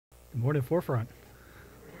Good morning, Forefront.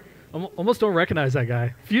 Almost don't recognize that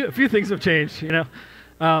guy. A few things have changed, you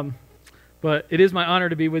know. But it is my honor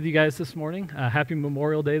to be with you guys this morning. Happy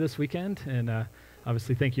Memorial Day this weekend, and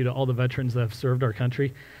obviously thank you to all the veterans that have served our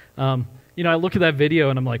country. You know, I look at that video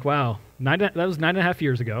and I'm like, wow, that was 9.5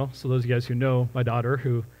 years ago. So those of you guys who know my daughter,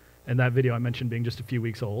 who in that video I mentioned being just a few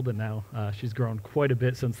weeks old, and now she's grown quite a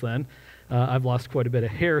bit since then. I've lost quite a bit of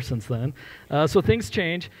hair since then. So things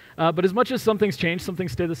change, but as much as some things change, some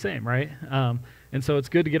things stay the same, right? And so it's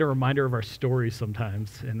good to get a reminder of our stories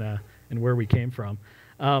sometimes and where we came from.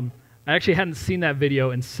 I actually hadn't seen that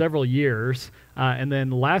video in several years, and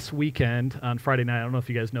then last weekend on Friday night, I don't know if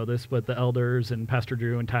you guys know this, but the elders and Pastor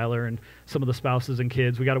Drew and Tyler and some of the spouses and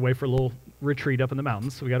kids, we got away for a little retreat up in the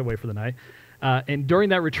mountains, so we got away for the night. And during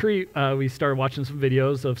that retreat, we started watching some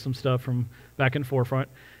videos of some stuff from back in Forefront,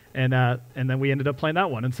 and then we ended up playing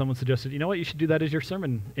that one, and someone suggested, you know what, you should do that as your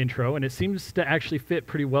sermon intro, and it seems to actually fit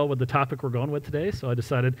pretty well with the topic we're going with today, so I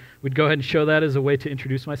decided we'd go ahead and show that as a way to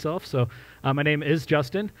introduce myself. So my name is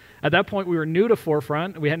Justin. At that point, we were new to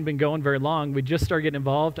Forefront. We hadn't been going very long. We just started getting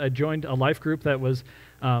involved. I joined a life group that was,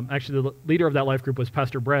 actually the leader of that life group was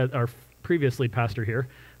Pastor Brett, our previous lead pastor here.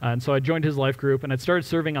 And so I joined his life group, and I started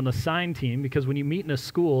serving on the sign team, because when you meet in a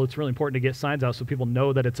school, it's really important to get signs out so people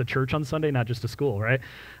know that it's a church on Sunday, not just a school, right?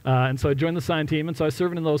 And so I joined the sign team, and so I was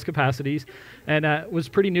serving in those capacities, and was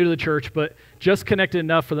pretty new to the church, but just connected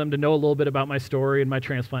enough for them to know a little bit about my story and my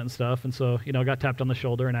transplant and stuff. And so, you know, I got tapped on the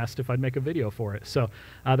shoulder and asked if I'd make a video for it. So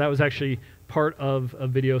that was actually part of a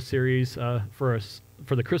video series for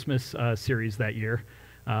the Christmas series that year.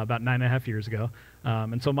 About 9.5 years ago.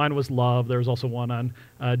 And so mine was love. There was also one on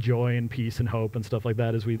joy and peace and hope and stuff like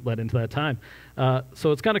that as we led into that time.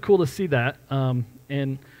 So it's kind of cool to see that,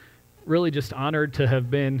 and really just honored to have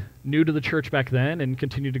been new to the church back then and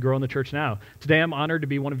continue to grow in the church now. Today I'm honored to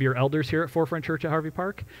be one of your elders here at Forefront Church at Harvey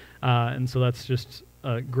Park, and so that's just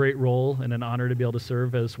a great role and an honor to be able to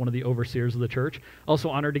serve as one of the overseers of the church. Also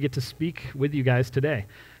honored to get to speak with you guys today.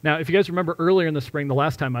 Now, if you guys remember earlier in the spring, the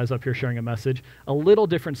last time I was up here sharing a message, a little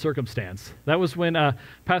different circumstance. That was when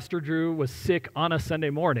Pastor Drew was sick on a Sunday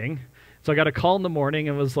morning. So I got a call in the morning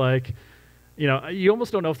and was like, you know, you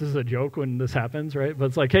almost don't know if this is a joke when this happens, right? But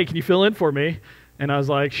it's like, hey, can you fill in for me? And I was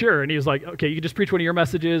like, sure. And he was like, okay, you can just preach one of your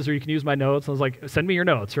messages or you can use my notes. And I was like, send me your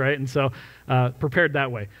notes, right? And so prepared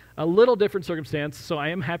that way. A little different circumstance. So I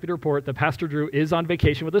am happy to report that Pastor Drew is on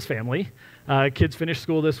vacation with his family. Kids finished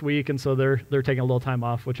school this week, and so they're taking a little time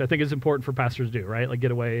off, which I think is important for pastors to do, right? Like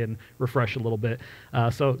get away and refresh a little bit.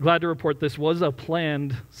 So glad to report this was a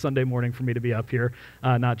planned Sunday morning for me to be up here,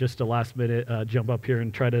 not just a last minute jump up here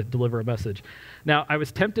and try to deliver a message. Now, I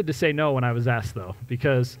was tempted to say no when I was asked, though,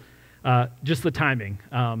 because just the timing.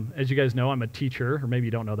 As you guys know, I'm a teacher, or maybe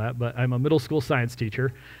you don't know that, but I'm a middle school science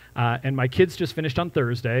teacher, and my kids just finished on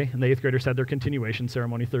Thursday, and the 8th graders had their continuation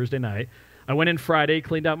ceremony Thursday night. I went in Friday,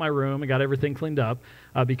 cleaned out my room, and got everything cleaned up,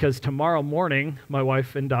 because tomorrow morning, my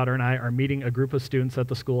wife and daughter and I are meeting a group of students at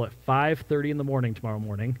the school at 5:30 in the morning tomorrow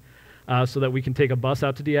morning, so that we can take a bus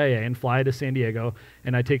out to DIA and fly to San Diego,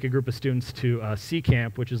 and I take a group of students to Sea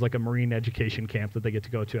Camp, which is like a marine education camp that they get to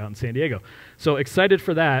go to out in San Diego. So excited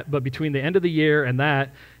for that, but between the end of the year and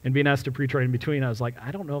that, and being asked to preach right in between, I was like,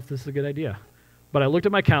 I don't know if this is a good idea. But I looked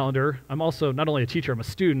at my calendar. I'm also not only a teacher, I'm a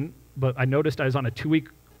student, but I noticed I was on a 2-week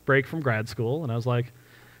break from grad school, and I was like,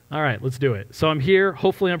 all right, let's do it. So I'm here.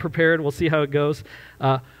 Hopefully I'm prepared. We'll see how it goes.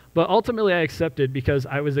 But ultimately I accepted because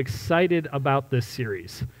I was excited about this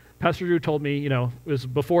series. Pastor Drew told me, you know, it was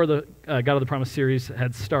before the God of the Promise series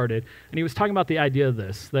had started, and he was talking about the idea of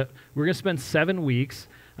this, that we're going to spend 7 weeks,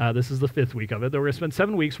 this is the 5th week of it, that we're going to spend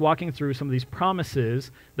 7 weeks walking through some of these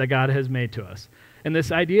promises that God has made to us. And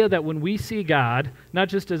this idea that when we see God, not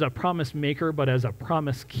just as a promise maker, but as a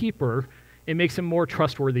promise keeper, it makes him more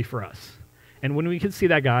trustworthy for us. And when we can see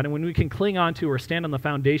that God, and when we can cling on to or stand on the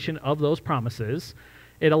foundation of those promises,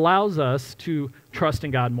 it allows us to trust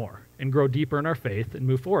in God more and grow deeper in our faith and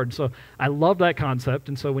move forward. So I love that concept,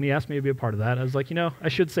 and so when he asked me to be a part of that, I was like, you know, I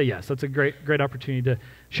should say yes. That's a great opportunity to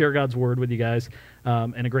share God's word with you guys,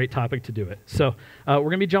 and a great topic to do it. So we're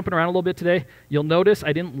going to be jumping around a little bit today. You'll notice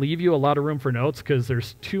I didn't leave you a lot of room for notes because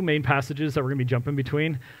there's 2 main passages that we're going to be jumping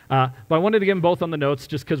between, but I wanted to get them both on the notes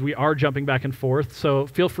just because we are jumping back and forth. So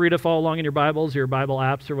feel free to follow along in your Bibles, your Bible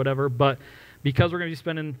apps or whatever, but because we're going to be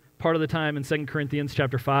spending part of the time in 2 Corinthians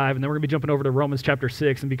chapter 5, and then we're going to be jumping over to Romans chapter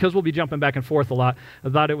 6, and because we'll be jumping back and forth a lot, I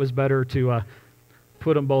thought it was better to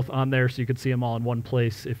put them both on there so you could see them all in one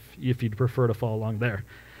place if you'd prefer to follow along there.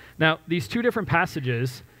 Now, these 2 different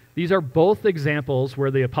passages, these are both examples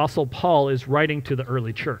where the Apostle Paul is writing to the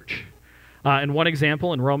early church. In one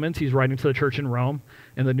example, in Romans, he's writing to the church in Rome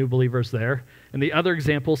and the new believers there. And the other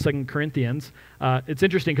example, 2 Corinthians, it's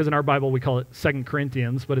interesting because in our Bible we call it 2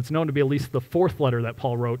 Corinthians, but it's known to be at least the fourth letter that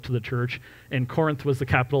Paul wrote to the church. And Corinth was the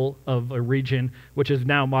capital of a region which is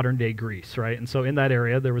now modern-day Greece, right? And so in that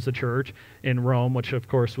area there was a church in Rome, which of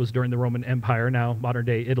course was during the Roman Empire, now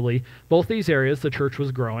modern-day Italy. Both these areas, the church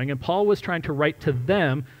was growing, and Paul was trying to write to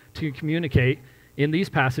them to communicate in these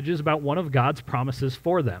passages about one of God's promises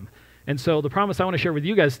for them. And so the promise I want to share with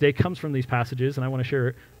you guys today comes from these passages, and I want to share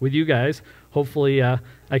it with you guys. Hopefully I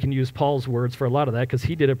can use Paul's words for a lot of that, because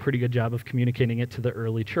he did a pretty good job of communicating it to the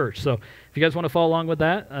early church. So if you guys want to follow along with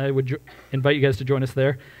that, I would invite you guys to join us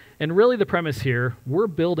there. And really the premise here, we're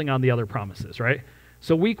building on the other promises, right?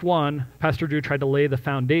 So week 1, Pastor Drew tried to lay the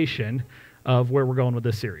foundation of where we're going with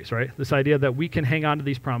this series, right? This idea that we can hang on to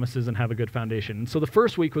these promises and have a good foundation. And so the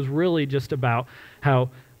first week was really just about how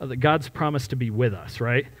God's promise to be with us,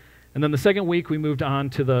 right? And then the second week, we moved on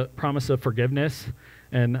to the promise of forgiveness,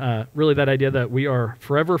 and really that idea that we are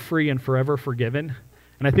forever free and forever forgiven.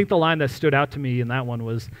 And I think the line that stood out to me in that one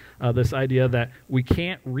was this idea that we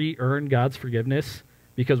can't re-earn God's forgiveness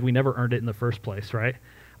because we never earned it in the first place, right?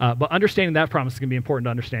 But understanding that promise is going to be important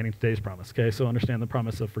to understanding today's promise, okay? So understand the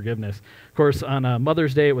promise of forgiveness. Of course, on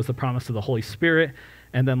Mother's Day, it was the promise of the Holy Spirit,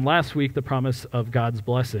 and then last week, the promise of God's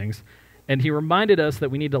blessings. And he reminded us that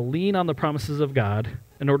we need to lean on the promises of God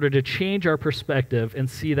in order to change our perspective and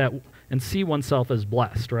see oneself as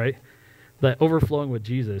blessed, right? That overflowing with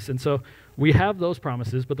Jesus. And so we have those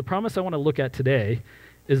promises, but the promise I want to look at today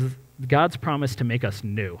is God's promise to make us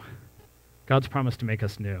new. God's promise to make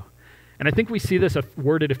us new. And I think we see this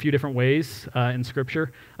worded a few different ways in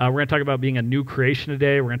Scripture. We're going to talk about being a new creation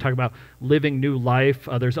today. We're going to talk about living new life.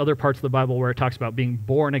 There's other parts of the Bible where it talks about being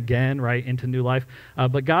born again, right, into new life.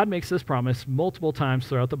 But God makes this promise multiple times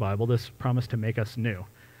throughout the Bible, this promise to make us new.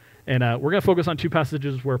 And we're going to focus on 2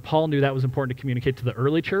 passages where Paul knew that was important to communicate to the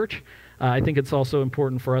early church. I think it's also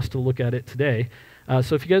important for us to look at it today.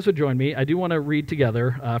 So if you guys would join me, I do want to read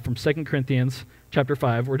together from 2 Corinthians chapter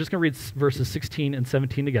 5. We're just going to read verses 16 and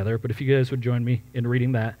 17 together, but if you guys would join me in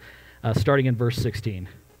reading that, starting in verse 16.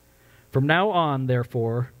 From now on,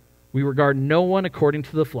 therefore, we regard no one according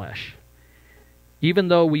to the flesh. Even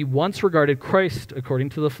though we once regarded Christ according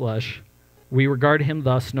to the flesh, we regard him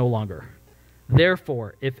thus no longer.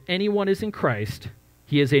 Therefore, if anyone is in Christ,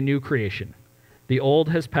 he is a new creation. The old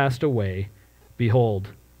has passed away. Behold,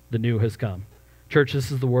 the new has come. Church,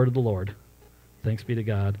 this is the word of the Lord. Thanks be to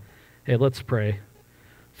God. Hey, let's pray.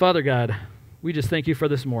 Father God, we just thank you for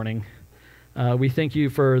this morning. We thank you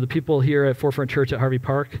for the people here at Forefront Church at Harvey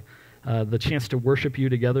Park, the chance to worship you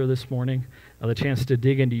together this morning, the chance to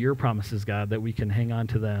dig into your promises, God, that we can hang on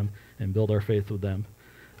to them and build our faith with them.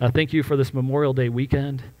 Thank you for this Memorial Day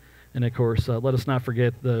weekend. And of course, let us not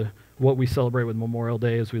forget what we celebrate with Memorial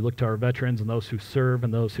Day as we look to our veterans and those who serve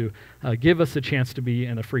and those who give us a chance to be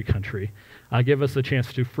in a free country. Give us a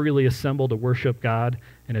chance to freely assemble to worship God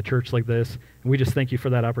in a church like this. And we just thank you for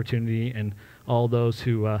that opportunity and all those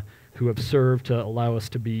who have served to allow us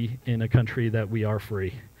to be in a country that we are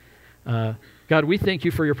free. God, we thank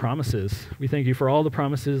you for your promises. We thank you for all the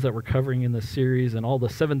promises that we're covering in this series and all the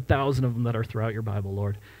 7,000 of them that are throughout your Bible,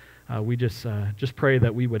 Lord. We just pray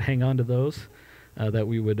that we would hang on to those, that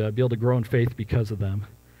we would be able to grow in faith because of them.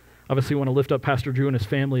 Obviously, we want to lift up Pastor Drew and his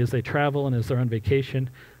family as they travel and as they're on vacation.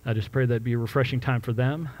 I just pray that it'd be a refreshing time for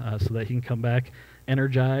them so that he can come back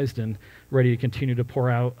energized and ready to continue to pour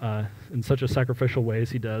out in such a sacrificial way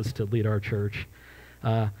as he does to lead our church.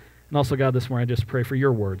 And also, God, this morning I just pray for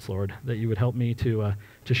your words, Lord, that you would help me to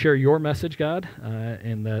share your message, God,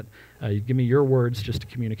 and that you give me your words just to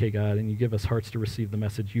communicate, God, and you give us hearts to receive the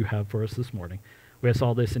message you have for us this morning. We ask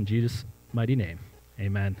all this in Jesus' mighty name.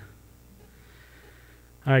 Amen.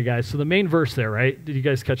 All right, guys, so the main verse there, right? Did you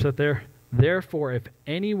guys catch that there? Therefore, if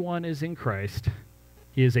anyone is in Christ,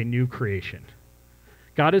 he is a new creation.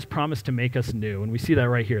 God has promised to make us new, and we see that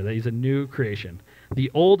right here, that he's a new creation. The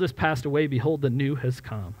old has passed away, behold, the new has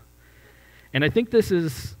come. And I think this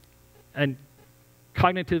is, and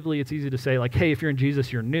cognitively it's easy to say, like, hey, if you're in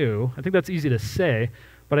Jesus, you're new. I think that's easy to say,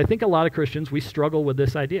 but I think a lot of Christians, we struggle with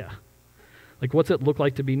this idea. Like, what's it look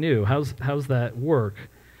like to be new? How's that work?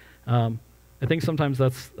 I think sometimes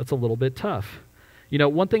that's a little bit tough. You know,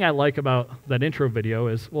 one thing I like about that intro video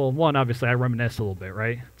is, well, one, obviously I reminisce a little bit,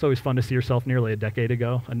 right? It's always fun to see yourself nearly a decade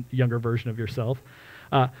ago, a younger version of yourself.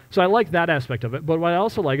 So I like that aspect of it, but what I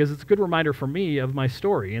also like is it's a good reminder for me of my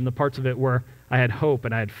story and the parts of it where I had hope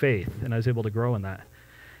and I had faith and I was able to grow in that.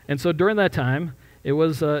 And so during that time, it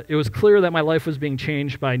was clear that my life was being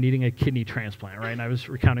changed by needing a kidney transplant, right? And I was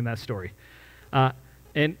recounting that story.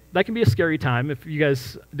 And that can be a scary time. If you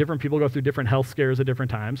guys, different people go through different health scares at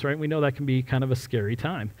different times, right? We know that can be kind of a scary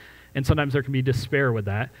time. And sometimes there can be despair with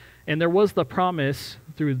that. And there was the promise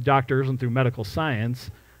through doctors and through medical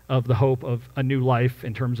science of the hope of a new life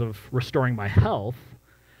in terms of restoring my health.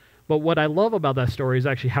 But what I love about that story is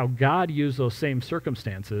actually how God used those same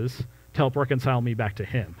circumstances to help reconcile me back to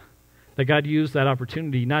him. That God used that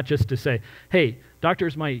opportunity not just to say, hey,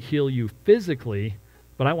 doctors might heal you physically,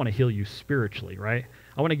 but I want to heal you spiritually, right?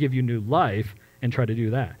 I want to give you new life and try to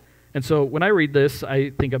do that. And so when I read this,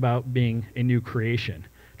 I think about being a new creation,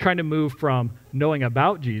 trying to move from knowing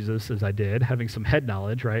about Jesus as I did, having some head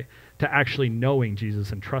knowledge, right, to actually knowing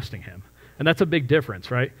Jesus and trusting him. And that's a big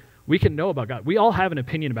difference, right? We can know about God. We all have an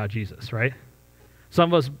opinion about Jesus, right?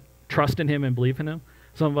 Some of us trust in him and believe in him.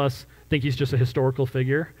 Some of us think he's just a historical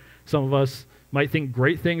figure. Some of us might think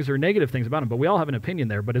great things or negative things about him, but we all have an opinion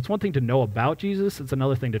there. But it's one thing to know about Jesus. It's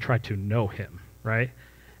another thing to try to know him, right?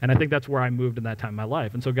 And I think that's where I moved in that time in my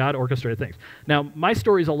life. And so God orchestrated things. Now, my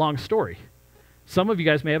story is a long story. Some of you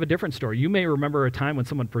guys may have a different story. You may remember a time when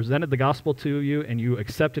someone presented the gospel to you and you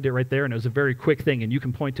accepted it right there, and it was a very quick thing, and you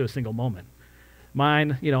can point to a single moment.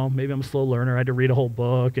 Mine, maybe I'm a slow learner. I had to read a whole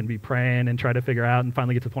book and be praying and try to figure out and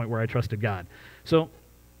finally get to the point where I trusted God. So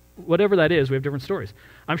whatever that is, we have different stories.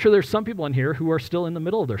 I'm sure there's some people in here who are still in the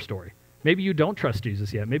middle of their story. Maybe you don't trust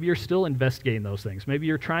Jesus yet. Maybe you're still investigating those things. Maybe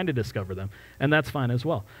you're trying to discover them, and that's fine as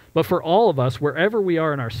well. But for all of us, wherever we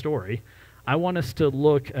are in our story, I want us to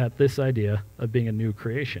look at this idea of being a new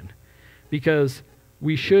creation, because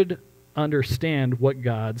we should understand what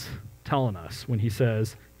God's telling us when he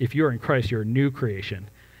says, if you're in Christ, you're a new creation.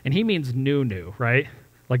 And he means new, right?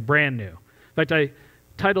 Like brand new. In fact, I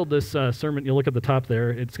titled this sermon, you look at the top there,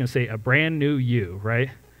 it's going to say, a brand new you, right?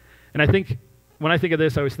 And I think, when I think of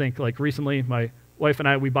this, I always think, like recently, my wife and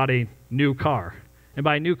I, we bought a new car. And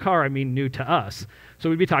by new car, I mean new to us. So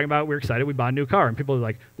we'd be talking about, we're excited, we bought a new car. And people are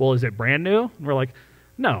like, well, is it brand new? And we're like,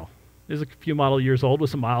 no. It's a few model years old with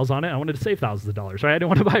some miles on it. I wanted to save thousands of dollars, right? I didn't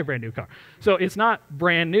want to buy a brand new car. So it's not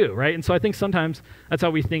brand new, right? And so I think sometimes that's how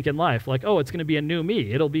we think in life. Like, oh, it's going to be a new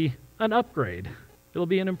me. It'll be an upgrade. It'll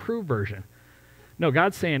be an improved version. No,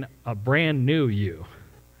 God's saying a brand new you.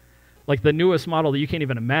 Like the newest model that you can't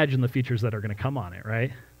even imagine the features that are going to come on it,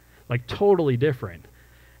 right? Like totally different.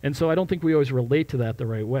 And so I don't think we always relate to that the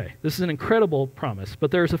right way. This is an incredible promise,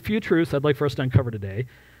 but there's a few truths I'd like for us to uncover today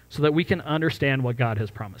so that we can understand what God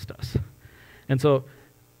has promised us. And so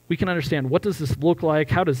we can understand, what does this look like?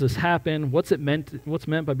 How does this happen? What's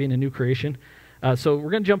meant by being a new creation? So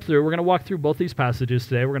we're going to jump through. We're going to walk through both these passages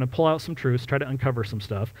today. We're going to pull out some truths, try to uncover some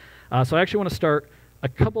stuff. So I actually want to start a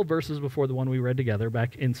couple verses before the one we read together,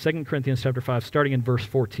 back in 2 Corinthians chapter 5, starting in verse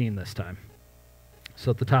 14 this time. So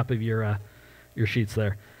at the top of your sheets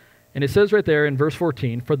there. And it says right there in verse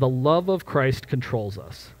 14, for the love of Christ controls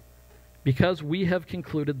us, because we have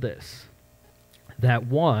concluded this, that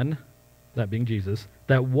one, that being Jesus,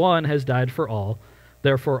 that one has died for all,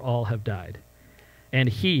 therefore all have died. And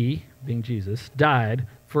he, being Jesus, died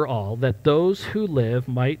for all, that those who live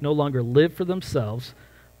might no longer live for themselves,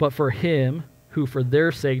 but for him who for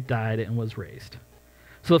their sake died and was raised.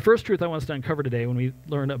 So the first truth I want us to uncover today when we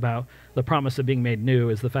learn about the promise of being made new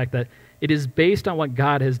is the fact that it is based on what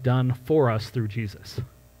God has done for us through Jesus.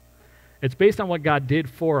 It's based on what God did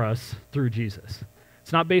for us through Jesus.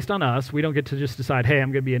 It's not based on us. We don't get to just decide, hey,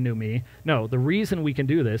 I'm going to be a new me. No, the reason we can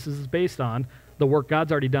do this is based on the work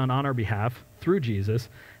God's already done on our behalf through Jesus.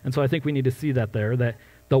 And so I think we need to see that there, that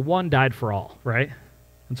the one died for all, right?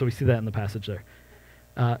 And so we see that in the passage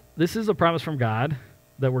there. This is a promise from God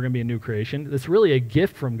that we're going to be a new creation. It's really a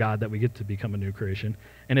gift from God that we get to become a new creation.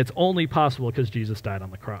 And it's only possible because Jesus died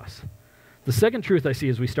on the cross. The second truth I see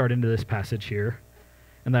as we start into this passage here,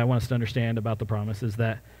 and that I want us to understand about the promise, is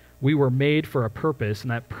that we were made for a purpose,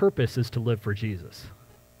 and that purpose is to live for Jesus.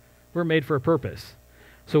 We're made for a purpose.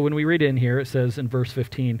 So when we read in here, it says in verse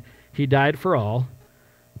 15, he died for all,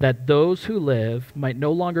 that those who live might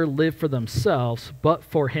no longer live for themselves, but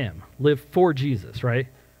for him. Live for Jesus, right?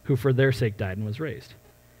 Who for their sake died and was raised.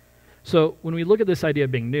 So when we look at this idea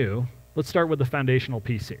of being new, let's start with the foundational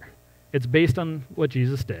piece here. It's based on what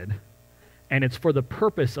Jesus did, and it's for the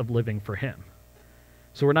purpose of living for him.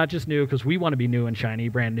 So we're not just new because we want to be new and shiny,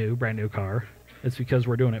 brand new car. It's because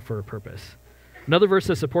we're doing it for a purpose. Another verse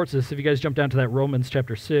that supports this, if you guys jump down to that Romans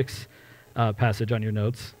chapter 6 passage on your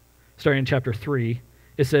notes, starting in chapter 3,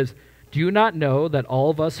 it says, do you not know that all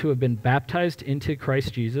of us who have been baptized into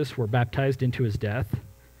Christ Jesus were baptized into his death?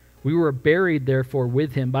 We were buried, therefore,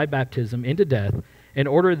 with him by baptism into death, in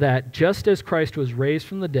order that, just as Christ was raised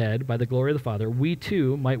from the dead by the glory of the Father, we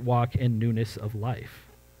too might walk in newness of life.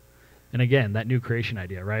 And again, that new creation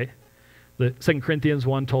idea, right? The 2 Corinthians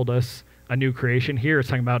 1 told us a new creation. Here it's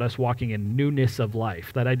talking about us walking in newness of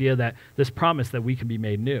life, that idea that this promise that we can be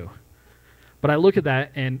made new. But I look at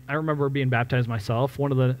that, and I remember being baptized myself.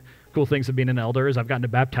 One of the cool things of being an elder is I've gotten to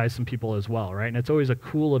baptize some people as well, right? And it's always a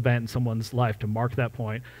cool event in someone's life to mark that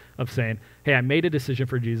point of saying, hey, I made a decision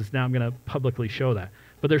for Jesus, now I'm going to publicly show that.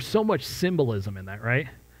 But there's so much symbolism in that, right?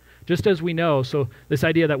 Just as we know, so this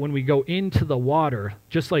idea that when we go into the water,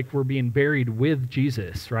 just like we're being buried with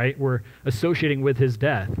Jesus, right? We're associating with his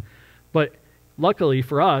death. But luckily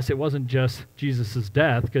for us, it wasn't just Jesus'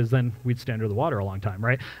 death, because then we'd stay under the water a long time,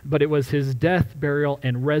 right? But it was his death, burial,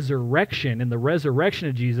 and resurrection. And the resurrection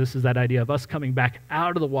of Jesus is that idea of us coming back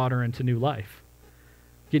out of the water into new life,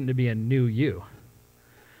 getting to be a new you.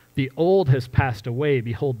 The old has passed away,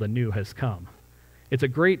 behold, the new has come. It's a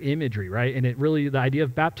great imagery, right? And it really, the idea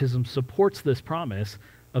of baptism supports this promise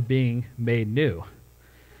of being made new.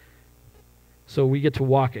 So we get to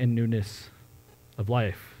walk in newness of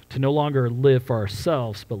life, to no longer live for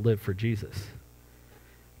ourselves, but live for Jesus.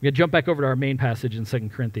 We're going to jump back over to our main passage in 2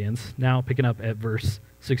 Corinthians, now picking up at verse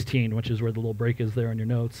 16, which is where the little break is there on your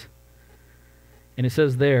notes. And it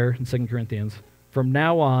says there in 2 Corinthians, from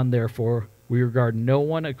now on, therefore, we regard no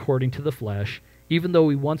one according to the flesh. Even though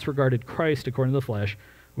we once regarded Christ according to the flesh,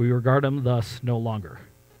 we regard him thus no longer.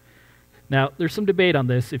 Now, there's some debate on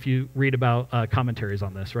this if you read about commentaries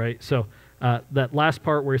on this, right? So that last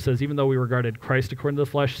part where it says, even though we regarded Christ according to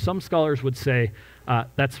the flesh, some scholars would say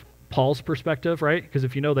that's Paul's perspective, right? Because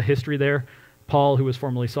if you know the history there, Paul, who was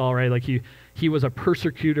formerly Saul, right? Like he was a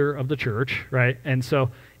persecutor of the church, right? And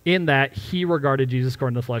so in that, he regarded Jesus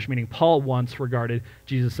according to the flesh, meaning Paul once regarded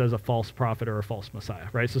Jesus as a false prophet or a false Messiah,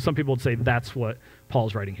 right? So some people would say that's what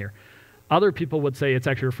Paul's writing here. Other people would say it's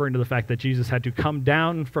actually referring to the fact that Jesus had to come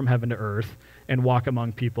down from heaven to earth and walk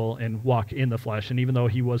among people and walk in the flesh. And even though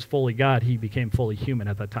he was fully God, he became fully human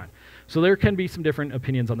at that time. So there can be some different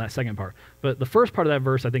opinions on that second part. But the first part of that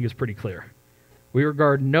verse, I think, is pretty clear. We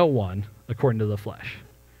regard no one according to the flesh.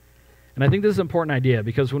 And I think this is an important idea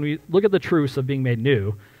because when we look at the truths of being made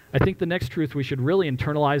new, I think the next truth we should really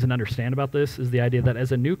internalize and understand about this is the idea that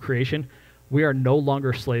as a new creation, we are no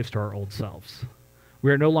longer slaves to our old selves.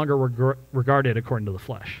 We are no longer regarded according to the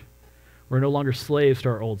flesh. We're no longer slaves to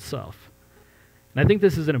our old self. And I think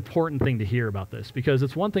this is an important thing to hear about this because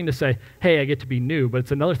it's one thing to say, hey, I get to be new, but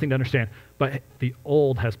it's another thing to understand, but the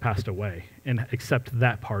old has passed away and accept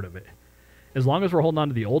that part of it. As long as we're holding on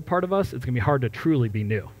to the old part of us, it's going to be hard to truly be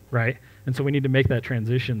new, right? And so we need to make that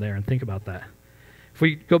transition there and think about that. If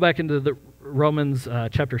we go back into the Romans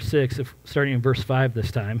chapter 6, starting in verse 5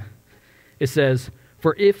 this time, it says,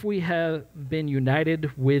 for if we have been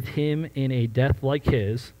united with him in a death like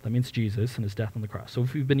his, that means Jesus and his death on the cross. So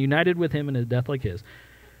if we've been united with him in a death like his,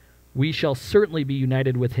 we shall certainly be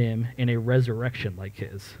united with him in a resurrection like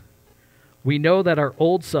his. We know that our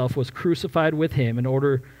old self was crucified with him in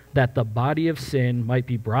order that the body of sin might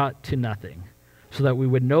be brought to nothing, so that we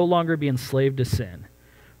would no longer be enslaved to sin.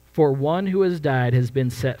 For one who has died has been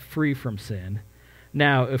set free from sin.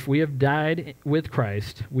 Now, if we have died with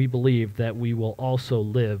Christ, we believe that we will also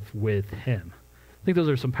live with him. I think those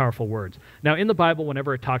are some powerful words. Now, in the Bible,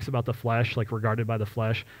 whenever it talks about the flesh, like regarded by the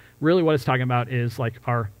flesh, really what it's talking about is like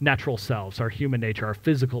our natural selves, our human nature, our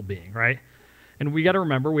physical being, right? And we got to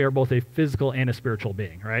remember we are both a physical and a spiritual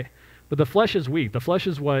being, right? But the flesh is weak. The flesh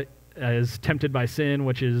is what is tempted by sin,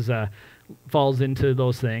 which is falls into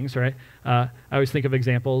those things, right? I always think of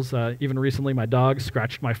examples. Even recently, my dog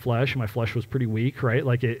scratched my flesh, and my flesh was pretty weak, right?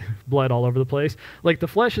 Like it bled all over the place. Like the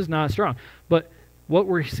flesh is not strong. But what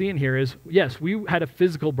we're seeing here is, yes, we had a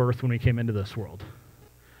physical birth when we came into this world.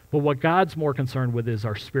 But what God's more concerned with is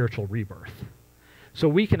our spiritual rebirth. So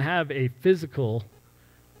we can have a physical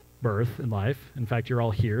birth in life. In fact, you're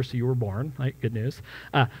all here, so you were born, right? Good news.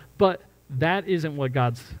 But that isn't what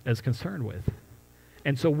God's as concerned with.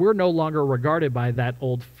 And so we're no longer regarded by that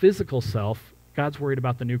old physical self. God's worried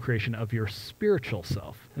about the new creation of your spiritual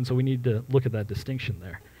self. And so we need to look at that distinction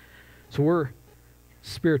there. So we're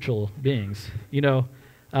spiritual beings. You know,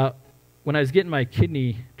 when I was getting my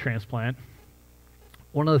kidney transplant,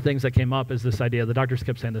 one of the things that came up is this idea, the doctors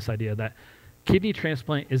kept saying this idea that kidney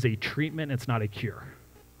transplant is a treatment, it's not a cure,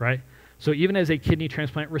 right? So even as a kidney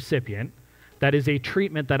transplant recipient, that is a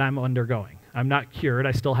treatment that I'm undergoing. I'm not cured.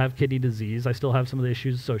 I still have kidney disease. I still have some of the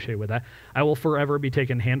issues associated with that. I will forever be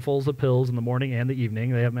taking handfuls of pills in the morning and the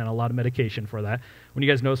evening. They have a lot of medication for that. When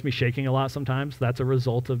you guys notice me shaking a lot sometimes, that's a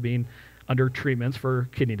result of being under treatments for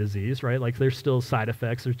kidney disease, right? Like there's still side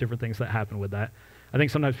effects. There's different things that happen with that. I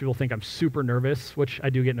think sometimes people think I'm super nervous, which I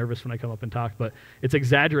do get nervous when I come up and talk, but it's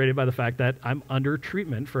exaggerated by the fact that I'm under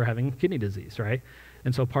treatment for having kidney disease, right?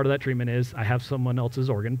 And so part of that treatment is I have someone else's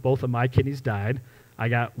organ. Both of my kidneys died. I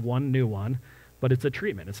got one new one, but it's a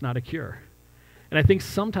treatment. It's not a cure. And I think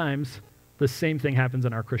sometimes the same thing happens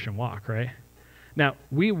in our Christian walk, right? Now,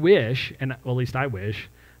 we wish, and well, at least I wish,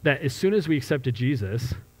 that as soon as we accepted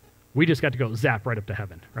Jesus, we just got to go zap right up to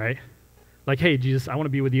heaven, right? Like, hey, Jesus, I want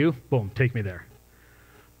to be with you. Boom, take me there.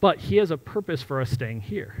 But he has a purpose for us staying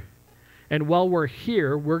here. And while we're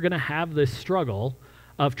here, we're going to have this struggle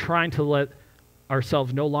of trying to let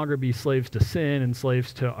ourselves no longer be slaves to sin and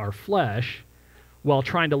slaves to our flesh, while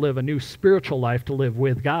trying to live a new spiritual life to live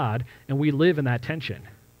with God, and we live in that tension.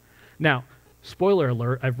 Now, spoiler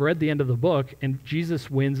alert, I've read the end of the book, and Jesus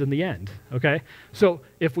wins in the end, okay? So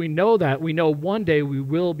if we know that, we know one day we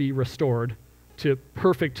will be restored to a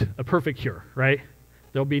perfect cure, right?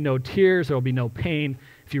 There'll be no tears, there'll be no pain.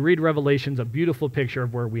 If you read Revelations, a beautiful picture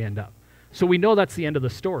of where we end up. So we know that's the end of the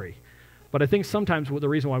story. But I think sometimes the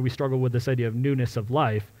reason why we struggle with this idea of newness of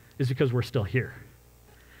life is because we're still here.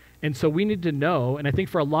 And so we need to know, and I think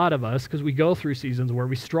for a lot of us, because we go through seasons where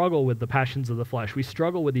we struggle with the passions of the flesh, we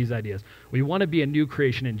struggle with these ideas. We want to be a new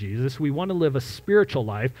creation in Jesus. We want to live a spiritual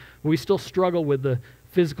life, but we still struggle with the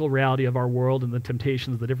physical reality of our world and the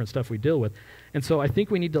temptations, the different stuff we deal with. And so I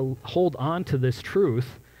think we need to hold on to this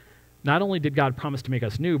truth. Not only did God promise to make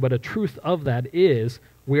us new, but a truth of that is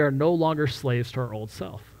we are no longer slaves to our old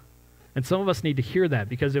self. And some of us need to hear that,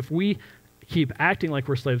 because if we keep acting like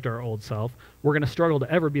we're slaves to our old self, we're going to struggle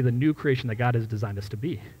to ever be the new creation that God has designed us to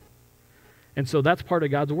be. And so that's part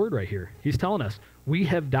of God's word right here. He's telling us we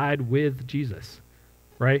have died with Jesus,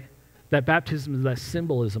 right? That baptism is that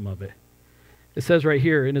symbolism of it. It says right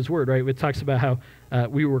here in his word, right, it talks about how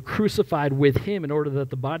we were crucified with him in order that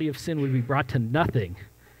the body of sin would be brought to nothing,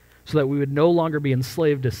 so that we would no longer be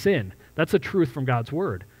enslaved to sin. That's a truth from God's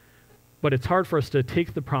word. But it's hard for us to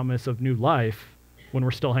take the promise of new life when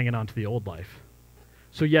we're still hanging on to the old life.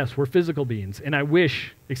 So yes, we're physical beings, and I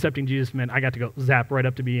wish accepting Jesus meant I got to go zap right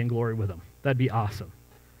up to be in glory with him. That'd be awesome.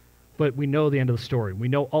 But we know the end of the story. We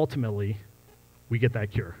know ultimately we get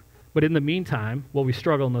that cure. But in the meantime, while we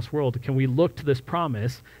struggle in this world, can we look to this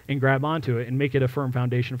promise and grab onto it and make it a firm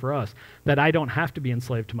foundation for us? That I don't have to be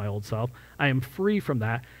enslaved to my old self. I am free from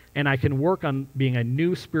that, and I can work on being a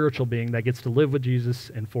new spiritual being that gets to live with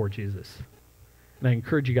Jesus and for Jesus. And I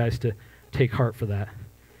encourage you guys to take heart for that.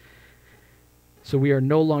 So we are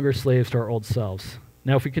no longer slaves to our old selves.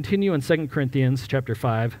 Now, if we continue in 2 Corinthians chapter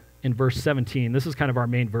 5, in verse 17, this is kind of our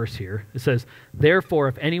main verse here. It says, "Therefore,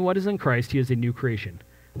 if anyone is in Christ, he is a new creation.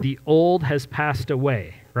 The old has passed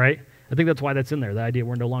away," right? I think that's why that's in there, the idea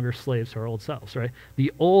we're no longer slaves to our old selves, right?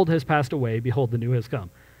 "The old has passed away, behold, the new has come.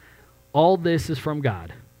 All this is from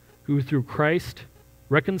God, who through Christ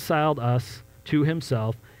reconciled us to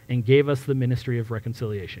himself and gave us the ministry of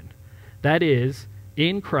reconciliation." That is,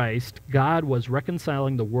 in Christ, God was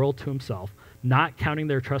reconciling the world to himself, not counting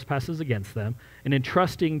their trespasses against them, and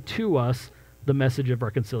entrusting to us the message of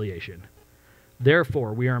reconciliation.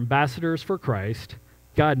 Therefore, we are ambassadors for Christ,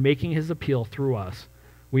 God making his appeal through us.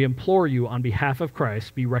 We implore you on behalf of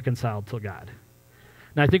Christ, be reconciled to God.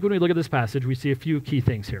 Now, I think when we look at this passage, we see a few key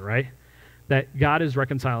things here, right? That God is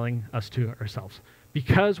reconciling us to ourselves.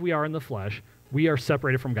 Because we are in the flesh, we are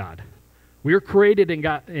separated from God. We are created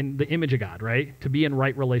in the image of God, right? To be in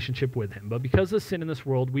right relationship with him. But because of sin in this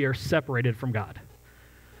world, we are separated from God.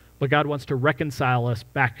 But God wants to reconcile us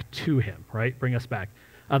back to him, right? Bring us back.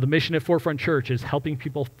 The mission at Forefront Church is helping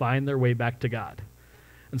people find their way back to God.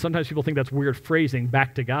 And sometimes people think that's weird phrasing,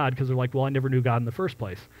 back to God, because they're like, well, I never knew God in the first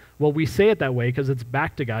place. Well, we say it that way because it's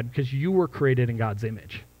back to God, because you were created in God's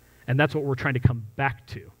image. And that's what we're trying to come back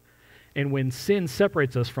to. And when sin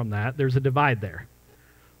separates us from that, there's a divide there.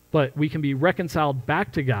 But we can be reconciled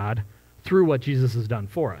back to God through what Jesus has done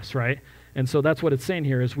for us, right? And so that's what it's saying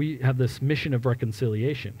here, is we have this mission of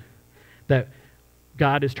reconciliation, that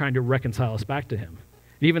God is trying to reconcile us back to him.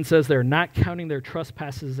 It even says they're not counting their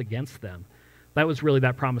trespasses against them. That was really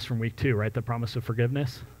that promise from week 2, right? The promise of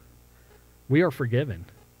forgiveness. We are forgiven.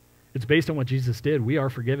 It's based on what Jesus did. We are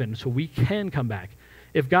forgiven, so we can come back.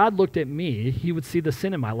 If God looked at me, he would see the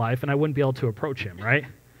sin in my life, and I wouldn't be able to approach him, right?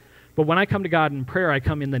 But when I come to God in prayer, I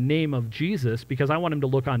come in the name of Jesus, because I want him to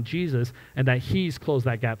look on Jesus and that he's closed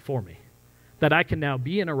that gap for me. That I can now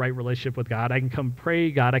be in a right relationship with God. I can come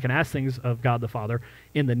pray God. I can ask things of God the Father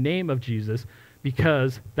in the name of Jesus,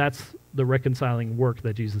 because that's the reconciling work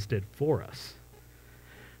that Jesus did for us.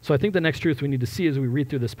 So I think the next truth we need to see as we read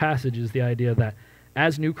through this passage is the idea that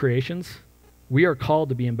as new creations, we are called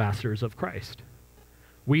to be ambassadors of Christ.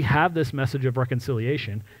 We have this message of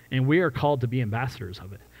reconciliation, and we are called to be ambassadors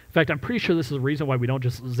of it. In fact, I'm pretty sure this is the reason why we don't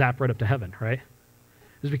just zap right up to heaven, right?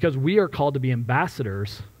 It's because we are called to be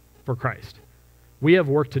ambassadors for Christ. We have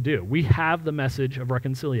work to do. We have the message of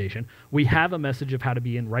reconciliation. We have a message of how to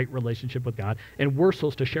be in right relationship with God, and we're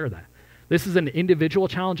supposed to share that. This is an individual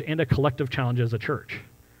challenge and a collective challenge as a church.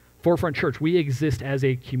 Forefront Church, we exist as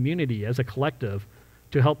a community, as a collective,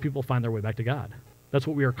 to help people find their way back to God. That's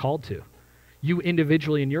what we are called to. You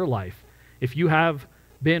individually in your life, if you have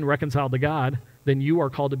been reconciled to God, then you are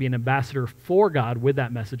called to be an ambassador for God with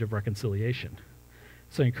that message of reconciliation.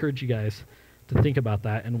 So I encourage you guys to think about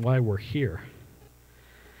that and why we're here.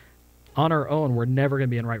 On our own, we're never going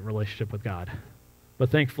to be in right relationship with God. But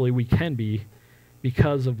thankfully, we can be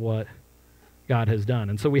because of what God has done.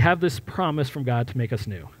 And so we have this promise from God to make us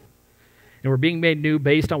new. And we're being made new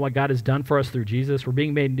based on what God has done for us through Jesus. We're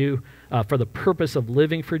being made new for the purpose of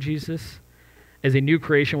living for Jesus. As a new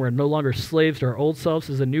creation, we're no longer slaves to our old selves.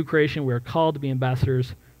 As a new creation, we are called to be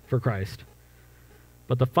ambassadors for Christ.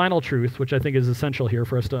 But the final truth, which I think is essential here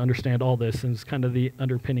for us to understand all this, and is kind of the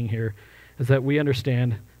underpinning here, is that we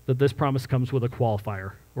understand that this promise comes with a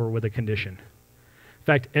qualifier or with a condition. In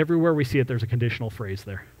fact, everywhere we see it, there's a conditional phrase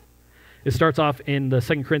there. It starts off in the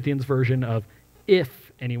 2 Corinthians version of,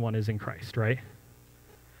 if anyone is in Christ, right?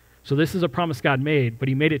 So this is a promise God made, but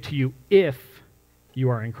he made it to you if you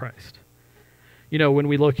are in Christ. You know, when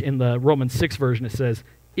we look in the Romans 6 version, it says,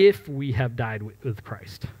 if we have died with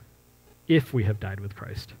Christ. If we have died with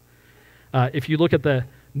Christ. If you look at the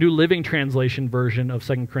New Living Translation version of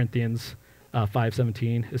 2 Corinthians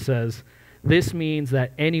 5:17, it says, this means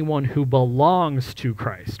that anyone who belongs to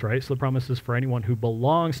Christ, right? So the promise is for anyone who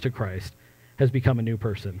belongs to Christ has become a new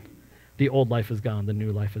person. The old life is gone, the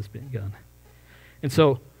new life has begun. And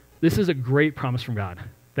so this is a great promise from God,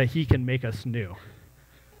 that he can make us new.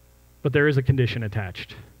 But there is a condition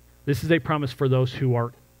attached. This is a promise for those who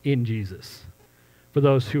are in Jesus, for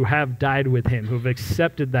those who have died with him, who have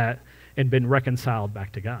accepted that and been reconciled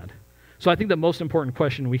back to God. So I think the most important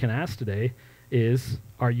question we can ask today is,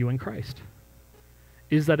 are you in Christ?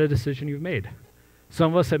 Is that a decision you've made?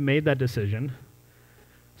 Some of us have made that decision.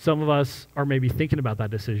 Some of us are maybe thinking about that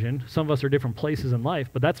decision. Some of us are different places in life,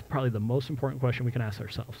 but that's probably the most important question we can ask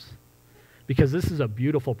ourselves. Because this is a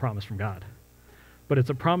beautiful promise from God. But it's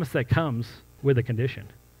a promise that comes with a condition.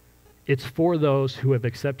 It's for those who have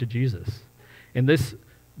accepted Jesus. And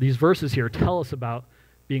these verses here tell us about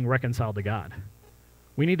being reconciled to God.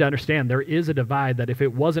 We need to understand there is a divide that if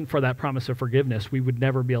it wasn't for that promise of forgiveness, we would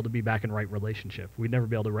never be able to be back in right relationship. We'd never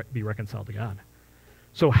be able to be reconciled to God.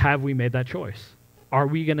 So have we made that choice? Are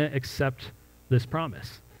we going to accept this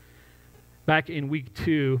promise? Back in week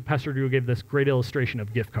 2, Pastor Drew gave this great illustration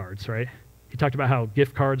of gift cards, right? He talked about how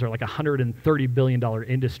gift cards are like a $130 billion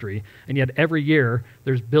industry, and yet every year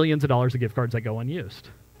there's billions of dollars of gift cards that go unused.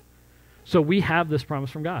 So we have this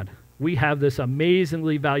promise from God. We have this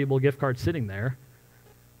amazingly valuable gift card sitting there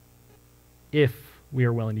if we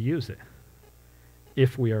are willing to use it,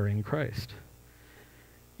 if we are in Christ.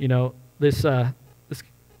 You know, this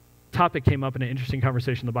topic came up in an interesting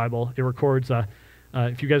conversation in the Bible. It records,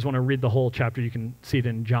 if you guys want to read the whole chapter, you can see it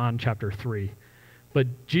in John chapter 3.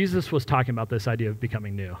 But Jesus was talking about this idea of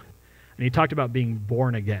becoming new. And he talked about being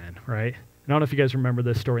born again, right? I don't know if you guys remember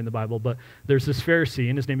this story in the Bible, but there's this Pharisee,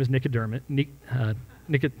 and his name is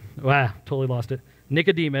totally lost it.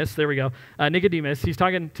 Nicodemus, there we go. Nicodemus, he's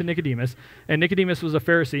talking to Nicodemus, and Nicodemus was a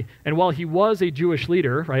Pharisee. And while he was a Jewish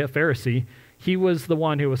leader, right, a Pharisee, he was the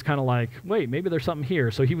one who was kind of like, wait, maybe there's something here.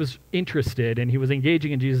 So he was interested, and he was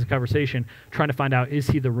engaging in Jesus' conversation, trying to find out, is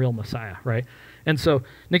he the real Messiah, right? And so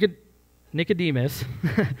Nicodemus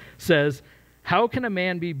says, how can a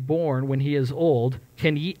man be born when he is old?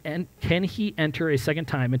 Can he enter a second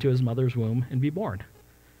time into his mother's womb and be born?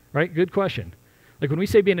 Right? Good question. Like when we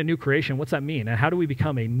say being a new creation, what's that mean? And how do we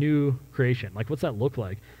become a new creation? Like what's that look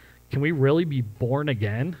like? Can we really be born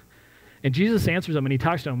again? And Jesus answers them and he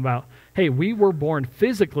talks to them about, hey, we were born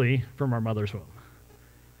physically from our mother's womb.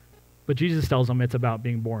 But Jesus tells them it's about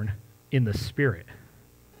being born in the Spirit.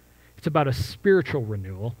 It's about a spiritual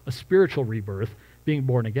renewal, a spiritual rebirth, being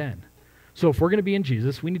born again. So if we're going to be in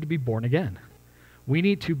Jesus, we need to be born again. We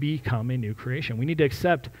need to become a new creation. We need to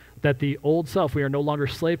accept that the old self, we are no longer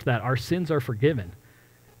slave to that. Our sins are forgiven.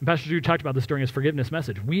 And Pastor Drew talked about this during his forgiveness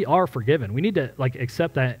message. We are forgiven. We need to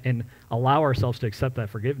accept that and allow ourselves to accept that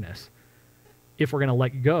forgiveness if we're going to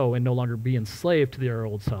let go and no longer be enslaved to our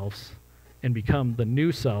old selves and become the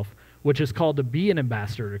new self, which is called to be an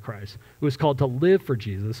ambassador to Christ, who is called to live for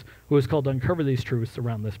Jesus, who is called to uncover these truths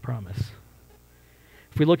around this promise.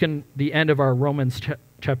 If we look in the end of our Romans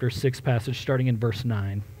chapter 6 passage, starting in verse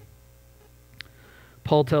 9,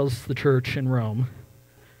 Paul tells the church in Rome,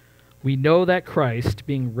 we know that Christ,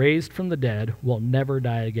 being raised from the dead, will never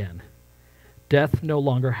die again. Death no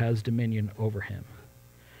longer has dominion over him.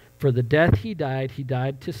 For the death he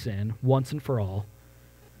died to sin once and for all,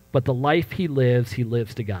 but the life he lives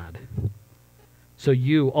to God. So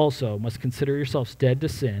you also must consider yourselves dead to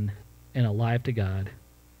sin and alive to God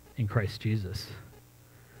in Christ Jesus.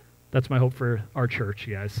 That's my hope for our church,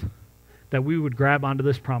 you guys. That we would grab onto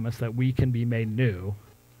this promise that we can be made new.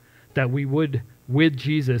 That we would, with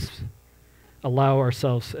Jesus, allow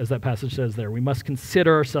ourselves, as that passage says there, we must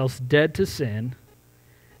consider ourselves dead to sin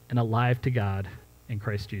and alive to God in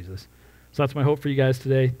Christ Jesus. So that's my hope for you guys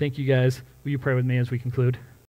today. Thank you guys. Will you pray with me as we conclude?